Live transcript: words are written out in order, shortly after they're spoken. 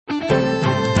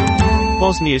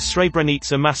Bosnia's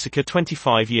Srebrenica massacre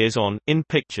 25 years on, in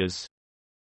pictures.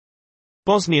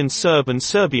 Bosnian Serb and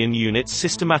Serbian units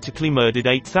systematically murdered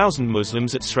 8,000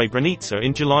 Muslims at Srebrenica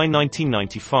in July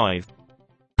 1995.